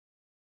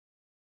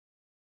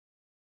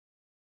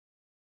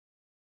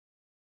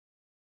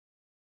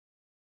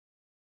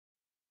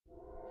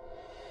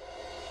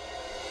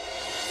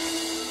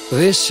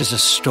This is a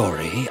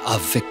story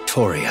of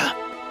Victoria,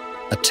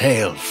 a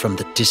tale from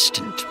the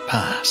distant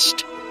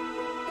past.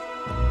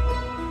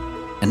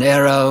 An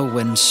era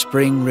when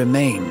spring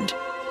remained,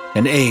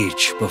 an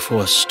age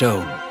before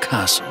stone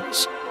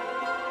castles.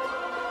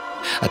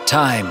 A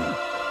time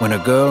when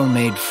a girl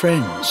made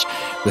friends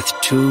with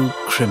two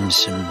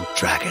crimson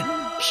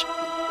dragons.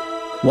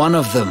 One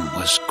of them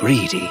was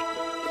greedy,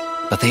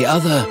 but the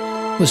other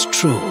was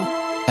true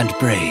and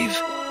brave.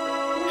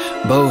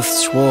 Both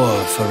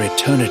swore for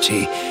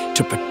eternity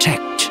to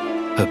protect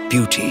her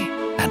beauty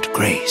and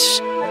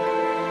grace.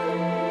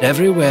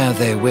 Everywhere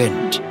they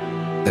went,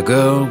 the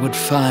girl would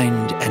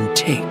find and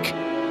take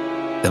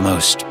the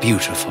most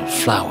beautiful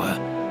flower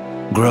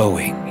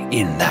growing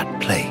in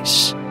that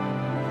place.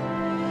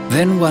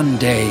 Then one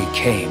day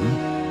came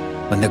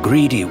when the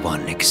greedy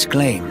one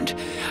exclaimed,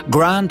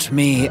 "Grant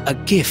me a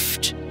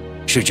gift,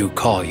 should you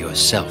call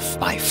yourself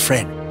my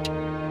friend."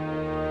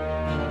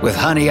 With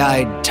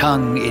honey-eyed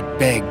tongue it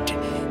begged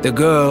the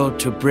girl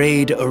to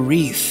braid a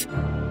wreath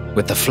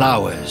with the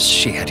flowers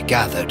she had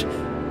gathered,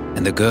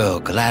 and the girl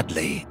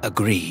gladly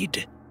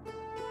agreed.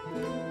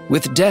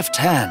 With deft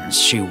hands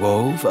she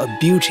wove a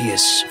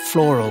beauteous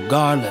floral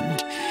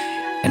garland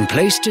and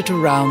placed it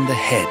around the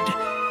head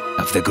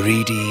of the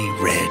greedy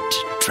red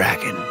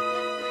dragon.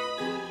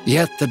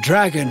 Yet the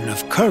dragon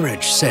of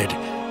courage said,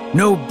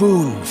 "No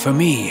boon for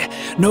me,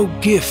 no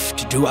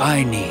gift do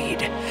I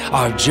need.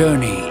 Our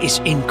journey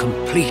is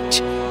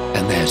incomplete,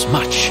 and there's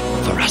much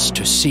for us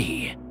to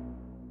see."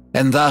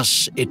 And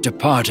thus it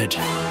departed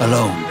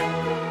alone,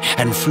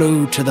 and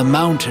flew to the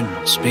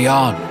mountains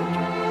beyond,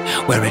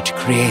 where it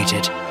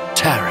created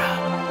Terra,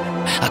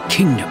 a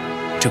kingdom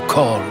to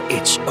call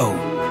its own.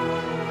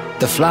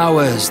 The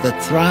flowers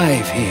that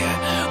thrive here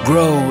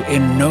grow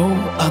in no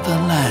other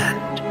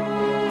land.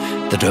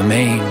 The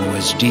domain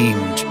was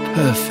deemed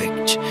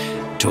perfect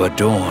to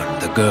adorn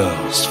the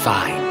girl's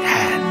fine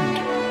hand.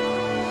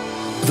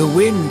 The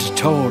wind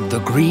told the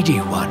greedy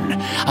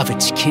one of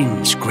its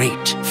kin's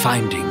great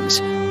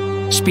findings.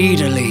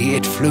 Speedily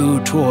it flew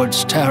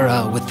towards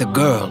Terra with the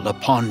girl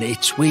upon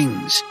its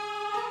wings.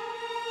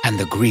 And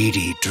the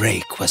greedy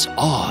drake was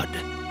awed,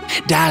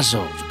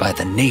 dazzled by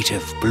the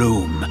native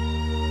bloom.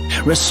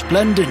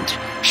 "Resplendent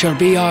shall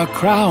be our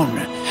crown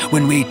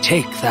when we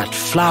take that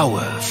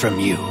flower from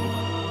you."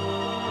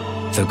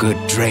 The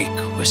good drake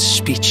was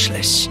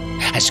speechless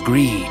as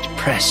greed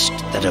pressed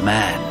the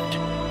demand.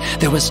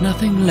 There was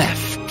nothing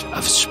left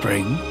of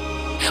spring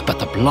but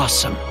the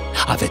blossom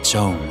of its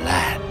own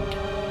land.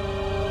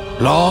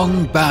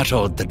 Long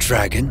battled the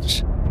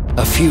dragons,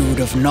 a feud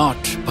of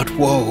naught but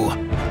woe,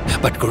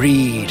 but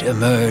greed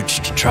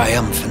emerged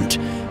triumphant.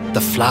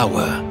 The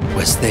flower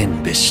was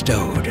then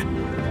bestowed.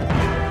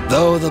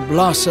 Though the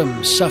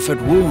blossom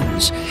suffered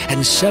wounds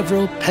and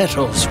several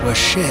petals were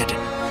shed,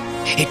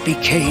 it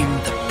became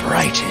the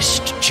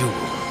brightest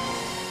jewel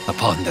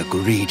upon the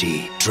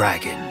greedy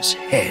dragon's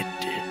head.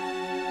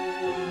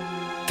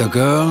 The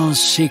girl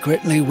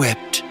secretly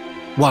wept,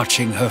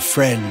 watching her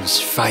friends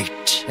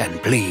fight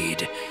and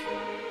bleed.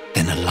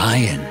 Then a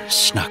lion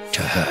snuck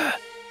to her,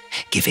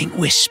 giving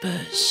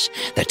whispers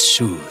that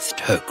soothed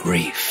her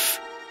grief.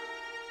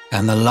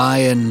 And the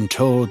lion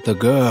told the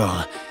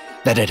girl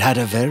that it had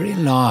a very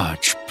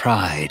large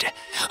pride,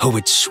 who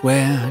would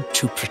swear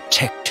to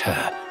protect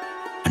her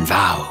and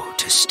vow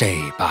to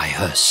stay by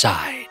her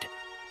side.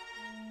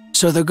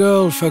 So the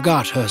girl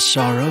forgot her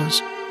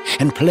sorrows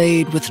and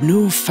played with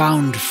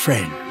newfound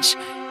friends,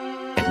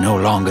 and no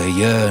longer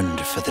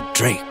yearned for the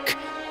drake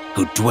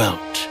who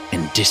dwelt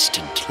in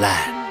distant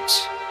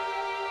lands.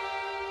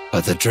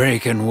 But the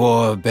Draken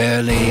War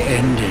barely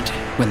ended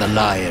when the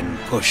lion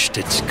pushed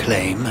its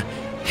claim.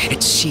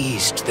 It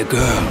seized the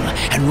girl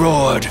and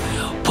roared,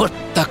 "Put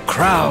the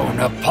crown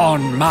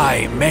upon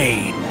my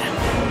mane!"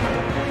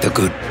 The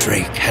good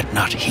drake had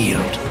not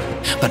healed,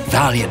 but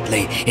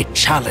valiantly it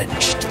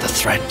challenged the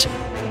threat.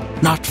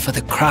 Not for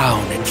the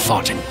crown it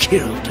fought and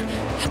killed,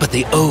 but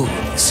the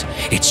oaths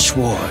it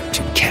swore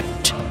to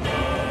kept.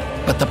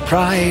 But the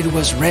pride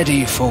was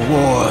ready for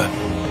war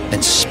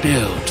and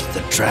spilled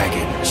the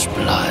dragon's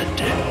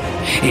blood.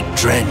 It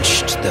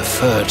drenched the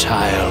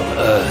fertile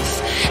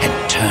earth and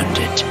turned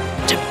it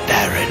to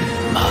barren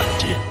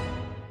mud.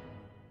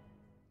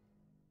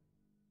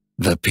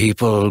 The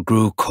people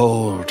grew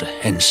cold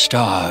and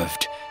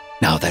starved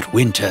now that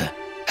winter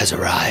has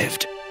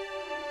arrived.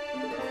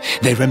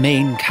 They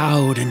remain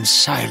cowed and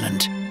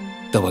silent,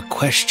 though a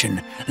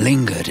question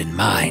lingered in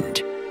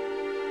mind.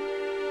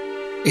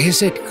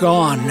 Is it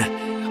gone,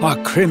 our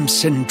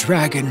crimson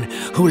dragon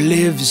who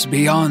lives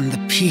beyond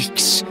the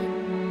peaks?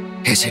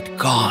 Is it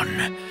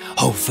gone,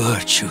 O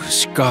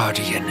virtue's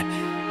guardian,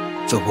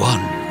 the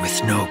one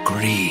with no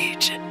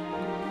greed?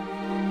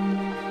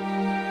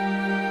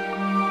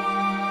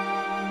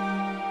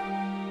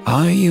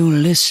 Are you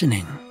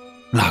listening,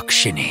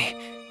 Lakshini?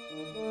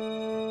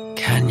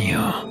 Can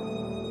you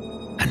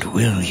and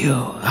will you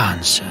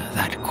answer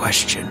that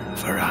question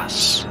for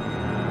us?